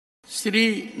श्री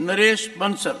नरेश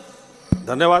बंसल।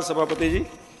 धन्यवाद सभापति जी।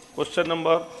 Question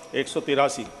number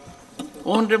 183।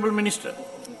 Honourable minister,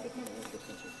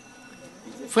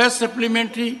 first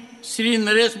supplementary Shri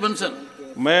Naresh Bansal.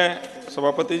 मैं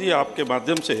सभापति जी आपके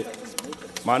माध्यम से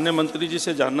माननीय मंत्री जी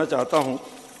से जानना चाहता हूं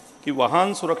कि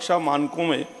वाहन सुरक्षा मानकों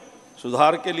में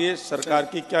सुधार के लिए सरकार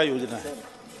की क्या योजना है।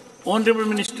 Honourable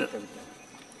minister.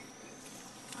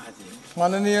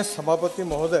 माननीय सभापति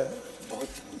महोदय,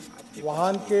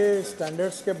 वाहन के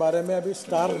स्टैंडर्ड्स के बारे में अभी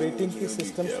स्टार रेटिंग की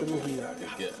सिस्टम शुरू हुई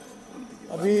है।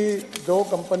 अभी 2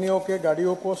 कंपनियों के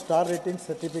गाड़ियों को स्टार रेटिंग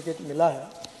सर्टिफिकेट मिला है।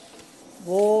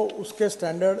 वो उसके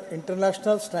स्टैंडर्ड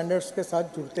इंटरनेशनल स्टैंडर्ड्स के साथ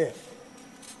जुड़ते हैं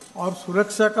और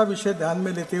सुरक्षा का विषय ध्यान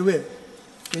में लेते हुए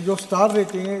ये जो स्टार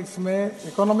रेटिंग है इसमें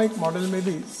इकोनॉमिक मॉडल में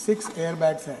भी 6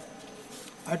 एयरबैग्स हैं।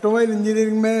 ऑटोमोबाइल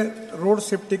इंजीनियरिंग में रोड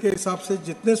सेफ्टी के हिसाब से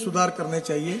जितने सुधार करने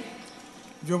चाहिए,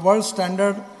 जो वर्ल्ड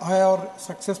स्टैंडर्ड है और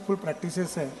सक्सेसफुल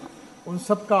प्रैक्टिसेस हैं, उन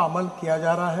सब का अमल किया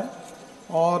जा रहा है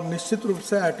और निश्चित रूप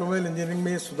से ऑटोमोबाइल इंजीनियरिंग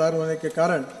में ये सुधार होने के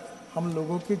कारण हम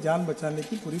लोगों की जान बचाने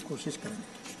की पूरी कोशिश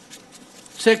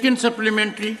करेंगे। Second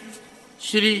supplementary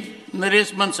Shri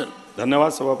Naresh Bansal.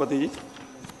 धन्यवाद सभापति जी।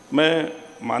 मैं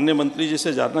माननीय मंत्री जी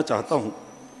से जानना चाहता हूं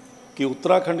कि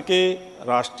उत्तराखंड के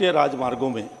राष्ट्रीय राजमार्गों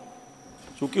में,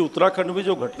 चूँकि उत्तराखंड में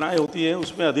जो घटनाएं होती हैं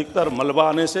उसमें अधिकतर मलबा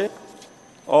आने से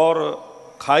और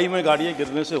खाई में गाड़ियाँ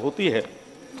गिरने से होती है,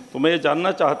 तो मैं ये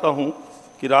जानना चाहता हूं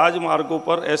कि राजमार्गों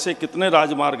पर ऐसे कितने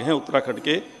राजमार्ग हैं उत्तराखंड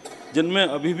के जिनमें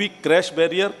अभी भी क्रैश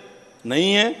बैरियर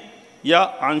नहीं है या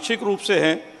आंशिक रूप से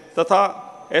हैं,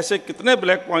 तथा ऐसे कितने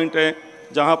ब्लैक पॉइंट हैं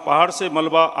जहां पहाड़ से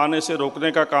मलबा आने से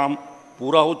रोकने का काम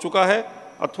पूरा हो चुका है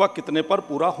अथवा कितने पर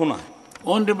पूरा होना है।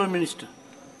 Honourable minister.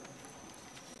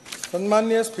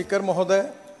 सम्माननीय स्पीकर महोदय,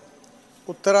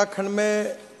 उत्तराखंड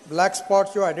में ब्लैक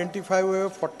स्पॉट जो आइडेंटिफाई हुए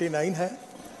 49 है,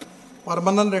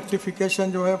 परमानेंट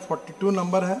रेक्टिफिकेशन जो है 42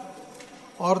 नंबर है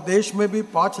और देश में भी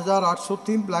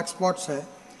 5,803 ब्लैक स्पॉट्स है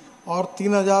और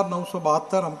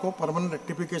 3,972 हमको परमानेंट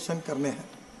रेक्टिफिकेशन करने हैं।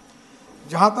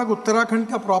 जहाँ तक उत्तराखंड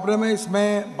का प्रॉब्लम है,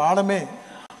 इसमें बाढ़ में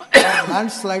और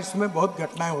लैंडस्लाइड्स में बहुत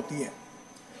घटनाएं होती है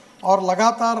और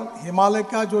लगातार हिमालय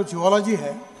का जो जियोलॉजी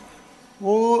है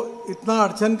वो इतना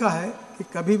अड़चन का है कि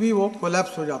कभी भी वो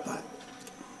कोलैप्स हो जाता है।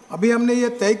 अभी हमने ये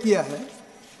तय किया है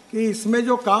कि इसमें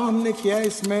जो काम हमने किया है,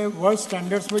 इसमें वर्ल्ड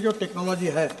स्टैंडर्ड्स में जो टेक्नोलॉजी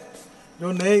है,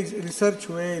 जो नए रिसर्च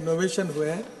हुए, इनोवेशन हुए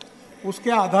हैं,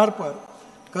 उसके आधार पर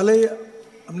कल ही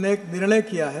हमने एक निर्णय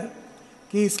किया है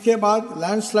कि इसके बाद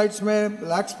लैंडस्लाइड्स में,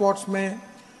 ब्लैक स्पॉट्स में,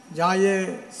 जहाँ ये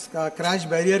क्रैश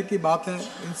बैरियर की बात है,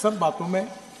 इन सब बातों में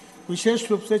विशेष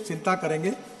रूप से चिंता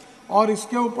करेंगे और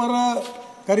इसके ऊपर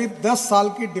करीब 10 साल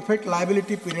की डिफेक्ट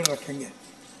लायबिलिटी पीरियड रखेंगे।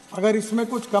 अगर इसमें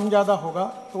कुछ कम ज़्यादा होगा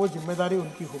तो वो जिम्मेदारी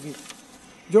उनकी होगी।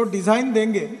 जो डिज़ाइन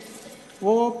देंगे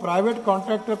वो प्राइवेट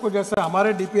कॉन्ट्रैक्टर को, जैसे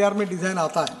हमारे डीपीआर में डिज़ाइन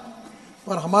आता है,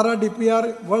 पर हमारा डीपीआर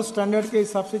वर्ल्ड स्टैंडर्ड के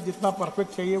हिसाब से जितना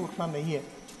परफेक्ट चाहिए उतना नहीं है।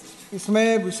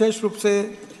 इसमें विशेष रूप से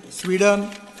स्वीडन,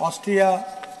 ऑस्ट्रिया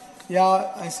या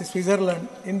ऐसे स्विट्ज़रलैंड,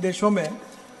 इन देशों में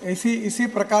इसी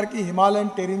प्रकार की हिमालयन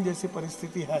टेरेन जैसी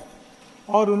परिस्थिति है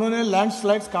और उन्होंने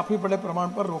लैंडस्लाइड्स काफ़ी बड़े प्रमाण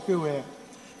पर रोके हुए हैं।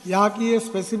 यहाँ की ये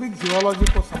स्पेसिफिक जियोलॉजी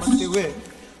को समझते हुए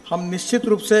हम निश्चित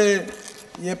रूप से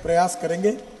ये प्रयास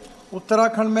करेंगे।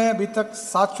 उत्तराखंड में अभी तक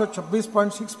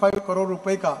 726.65 करोड़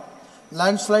रुपए का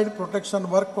लैंडस्लाइड प्रोटेक्शन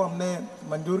वर्क को हमने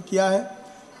मंजूर किया है।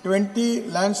 20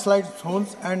 landslide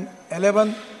Jones and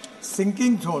 11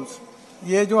 sinking Jones,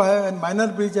 ये जो है माइनर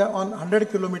ब्रिज है on 100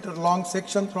 kilometre long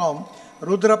section from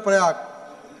Rudraprayag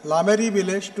लामेरी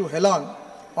village to हेलांग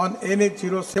on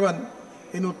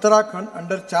NH07 in Uttarakhand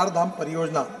under 4 धाम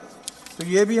परियोजना। तो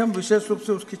ये भी हम विशेष रूप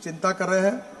से उसकी चिंता कर रहे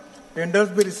हैं। टेंडर्स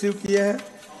भी रिसीव किए हैं।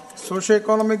 सोशो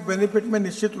इकोनॉमिक बेनिफिट में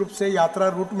निश्चित रूप से यात्रा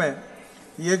रूट में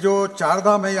ये जो 4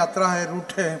 धाम है, यात्रा है,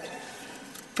 रूट है,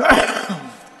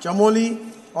 चमोली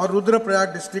और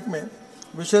रुद्रप्रयाग डिस्ट्रिक्ट में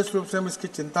विशेष रूप से हम इसकी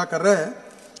चिंता कर रहे हैं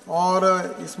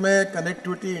और इसमें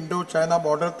कनेक्टिविटी इंडो चाइना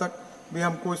बॉर्डर तक भी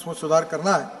हमको इसमें सुधार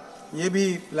करना है, ये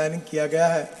भी प्लानिंग किया गया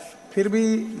है। फिर भी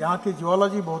यहाँ की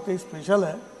जियोलॉजी बहुत ही स्पेशल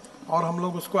है और हम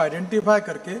लोग उसको आइडेंटिफाई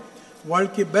करके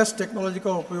वर्ल्ड की बेस्ट टेक्नोलॉजी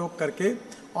का उपयोग करके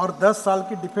और 10 साल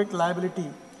की डिफेक्ट लायबिलिटी,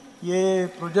 ये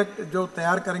प्रोजेक्ट जो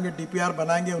तैयार करेंगे, डीपीआर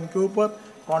बनाएंगे, उनके ऊपर,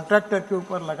 कॉन्ट्रैक्टर के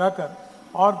ऊपर लगाकर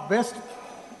और बेस्ट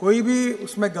कोई भी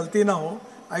उसमें गलती ना हो,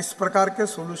 इस प्रकार के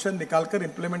सॉल्यूशन निकालकर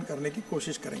इम्प्लीमेंट करने की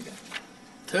कोशिश करेंगे।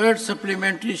 Third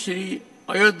supplementary Shri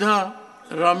Ayodhya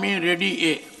Rami Reddy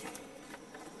A.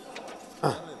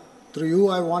 Through you,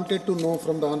 I wanted to know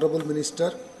from the Honorable Minister,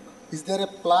 is there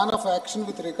a plan of action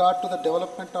with regard to the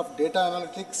development of data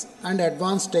analytics and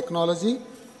advanced technology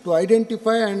to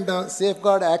identify and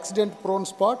safeguard accident-prone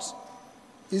spots?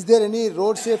 Is there any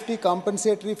road safety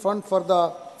compensatory fund for the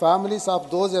families of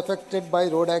those affected by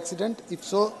road accident? If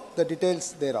so, the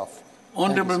details thereof.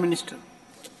 Honorable Minister.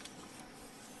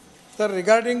 Sir,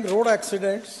 regarding road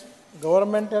accidents,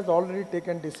 government has already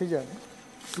taken decision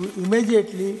to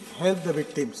immediately help the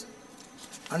victims.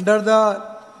 Under the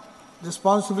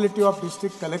responsibility of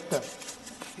district collector,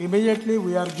 immediately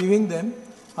we are giving them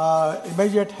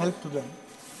immediate help to them.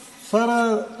 Sir,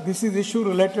 this is issue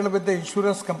related with the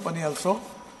insurance company also,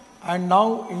 and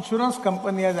now insurance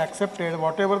company has accepted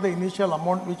whatever the initial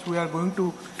amount which we are going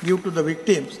to give to the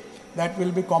victims, that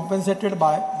will be compensated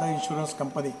by the insurance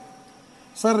company.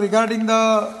 Sir, regarding the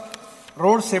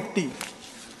road safety,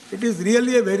 it is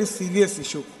really a very serious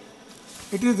issue.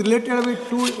 It is related with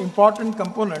two important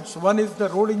components. One is the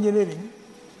road engineering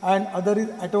and other is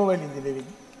automobile engineering.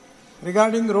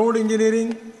 Regarding road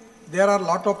engineering, there are a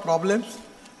lot of problems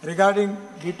regarding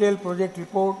detailed project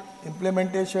report,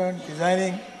 implementation,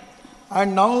 designing,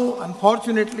 and now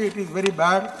unfortunately it is very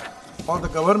bad for the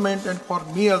government and for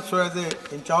me also as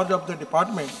in charge of the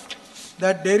department,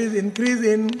 that there is increase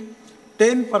in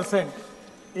 10%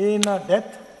 in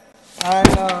death and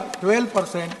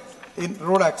 12% in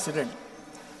road accident.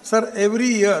 Sir, every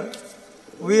year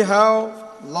we have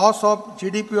loss of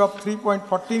GDP of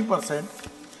 3.14%,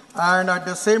 and at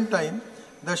the same time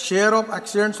the share of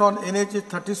accidents on NH is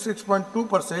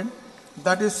 36.2%,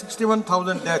 that is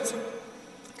 61,000 deaths.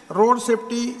 Road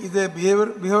safety is a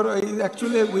behavior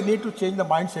actually we need to change the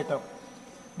mindset up,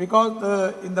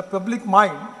 because in the public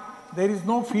mind there is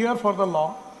no fear for the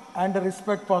law and the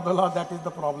respect for the law, that is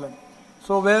the problem.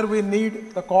 So where we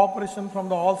need the cooperation from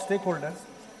the all stakeholders,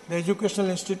 the educational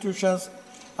institutions,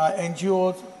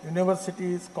 NGOs,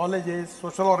 universities, colleges,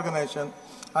 social organizations,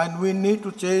 and we need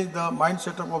to change the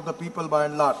mindset of the people by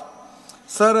and large.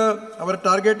 Sir, our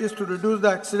target is to reduce the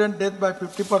accident death by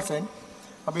 50%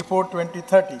 before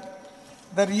 2030.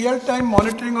 The real-time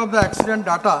monitoring of the accident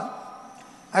data,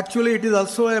 actually it is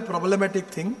also a problematic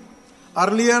thing.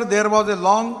 Earlier there was a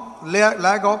long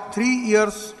lag of 3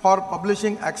 years for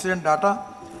publishing accident data.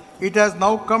 It has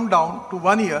now come down to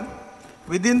 1 year.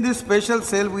 Within this special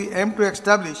cell, we aim to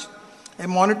establish a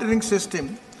monitoring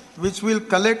system which will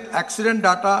collect accident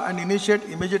data and initiate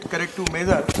immediate corrective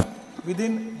measures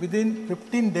within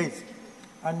 15 days.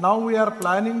 And now we are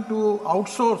planning to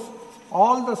outsource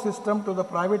all the system to the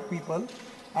private people,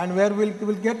 and where we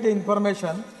will get the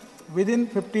information within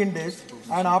 15 days,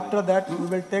 and after that we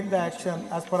will take the action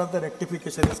as far as the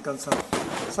rectification is concerned.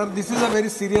 Sir, this is a very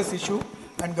serious issue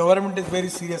and government is very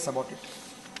serious about it.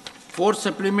 For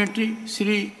supplementary,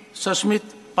 Shri Sashmit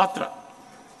Patra.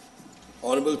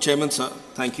 Honorable Chairman, sir,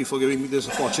 thank you for giving me this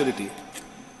opportunity.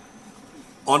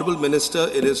 Honorable Minister,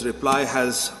 in his reply,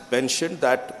 has mentioned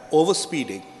that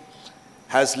overspeeding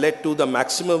has led to the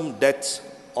maximum deaths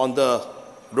on the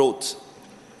roads.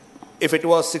 If it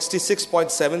was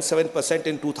 66.77%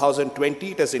 in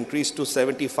 2020, it has increased to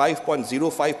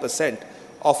 75.05%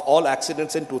 of all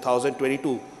accidents in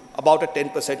 2022, about a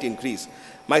 10% increase.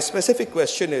 My specific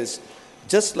question is,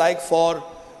 just like for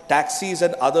taxis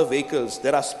and other vehicles,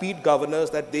 there are speed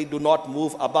governors that they do not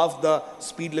move above the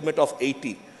speed limit of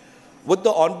 80. Would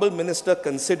the Honorable Minister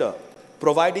consider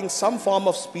providing some form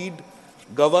of speed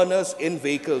governors in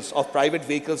vehicles, of private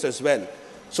vehicles as well,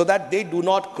 so that they do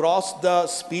not cross the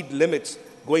speed limits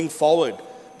going forward?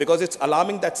 Because it's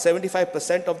alarming that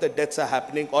 75% of the deaths are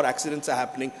happening or accidents are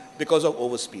happening because of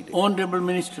overspeeding. Honorable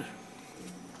Minister.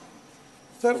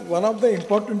 Sir, one of the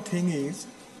important things is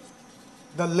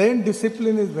the lane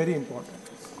discipline is very important.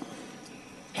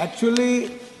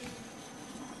 Actually,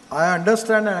 I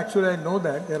understand and actually I know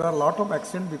that there are a lot of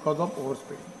accidents because of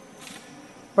overspeeding.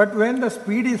 But when the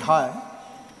speed is high,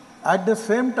 at the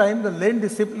same time the lane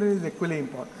discipline is equally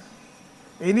important.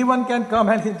 Anyone can come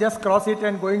and just cross it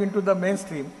and going into the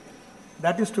mainstream.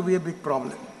 That is to be a big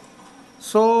problem.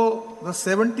 So the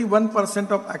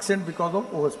 71% of accident because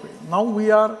of overspeeding. Now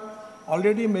we are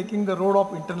already making the road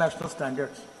of international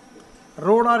standards.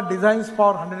 Road are designed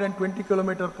for 120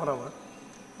 km/h,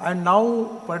 and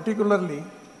now particularly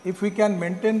if we can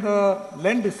maintain the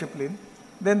lane discipline,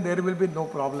 then there will be no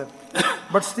problem.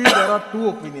 But still there are two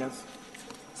opinions.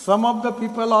 Some of the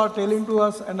people are telling to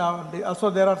us, and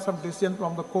also there are some decisions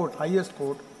from the court, highest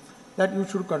court, that you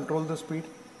should control the speed.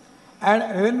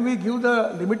 And when we give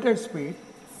the limited speed,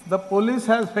 the police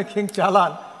has making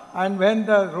challan, and when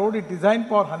the road is designed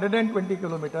for 120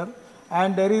 km,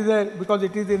 and there is a, because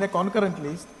it is in a concurrent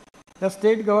list, the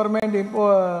state government,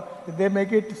 they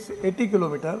make it 80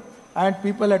 km, and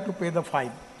people have to pay the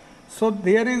fine. So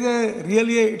there is a,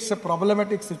 really it's a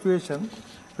problematic situation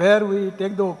where we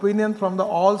take the opinion from the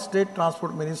all state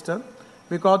transport minister,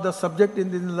 because the subject is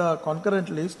in the concurrent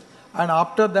list, and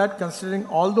after that considering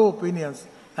all the opinions,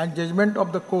 and judgment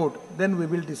of the court, then we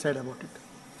will decide about it.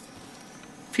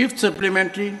 Fifth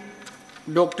supplementary,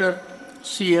 Dr.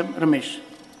 C.M. Ramesh.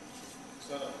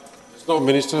 So,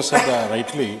 Minister said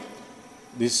rightly,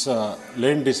 this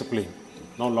lane discipline.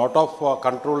 Now, lot of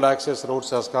controlled access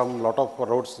roads has come, lot of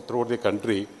roads throughout the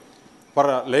country.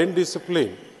 For lane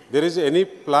discipline, there is any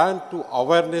plan to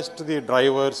awareness to the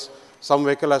drivers? Some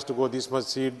vehicle has to go this much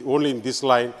speed only in this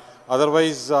line.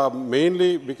 Otherwise,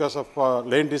 mainly because of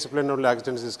lane discipline only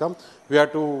accidents has come. We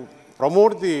have to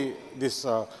promote this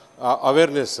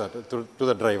awareness to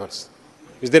the drivers.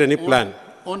 Is there any plan?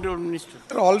 Honorable Minister.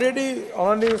 Already,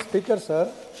 Honorable Speaker,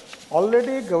 sir,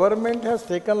 already government has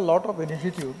taken a lot of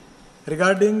initiative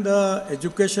regarding the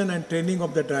education and training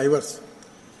of the drivers.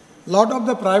 Lot of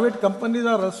the private companies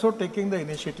are also taking the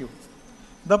initiative.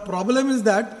 The problem is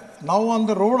that now on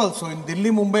the road also in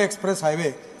Delhi-Mumbai Express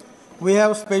Highway, we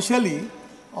have specially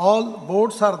all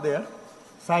boards are there,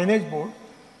 signage board,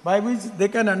 by which they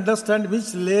can understand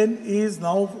which lane is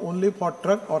now only for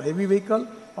truck or heavy vehicle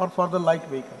or for the light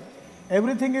vehicle.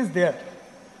 Everything is there.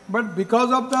 But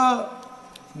because of the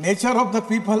nature of the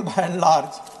people by and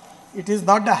large, it is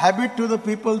not a habit to the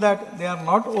people that they are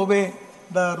not obey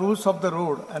the rules of the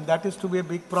road, and that is to be a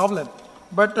big problem.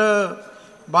 But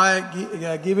by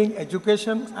giving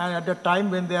education and at the time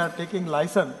when they are taking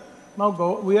license, now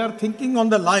we are thinking on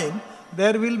the line,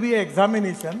 there will be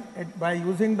examination by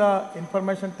using the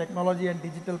information technology and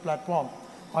digital platform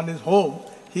on his home.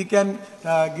 He can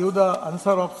give the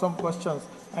answer of some questions,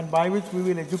 and by which we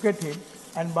will educate him,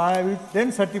 and by which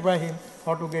then certify him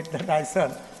how to get the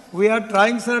license. We are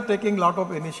trying, sir, taking lot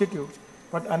of initiative,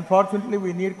 but unfortunately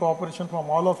we need cooperation from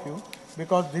all of you,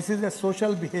 because this is a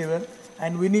social behavior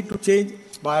and we need to change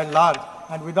by and large,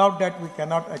 and without that we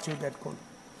cannot achieve that goal.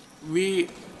 We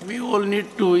all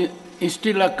need to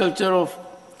instill a culture of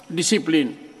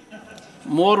discipline,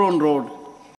 more on road.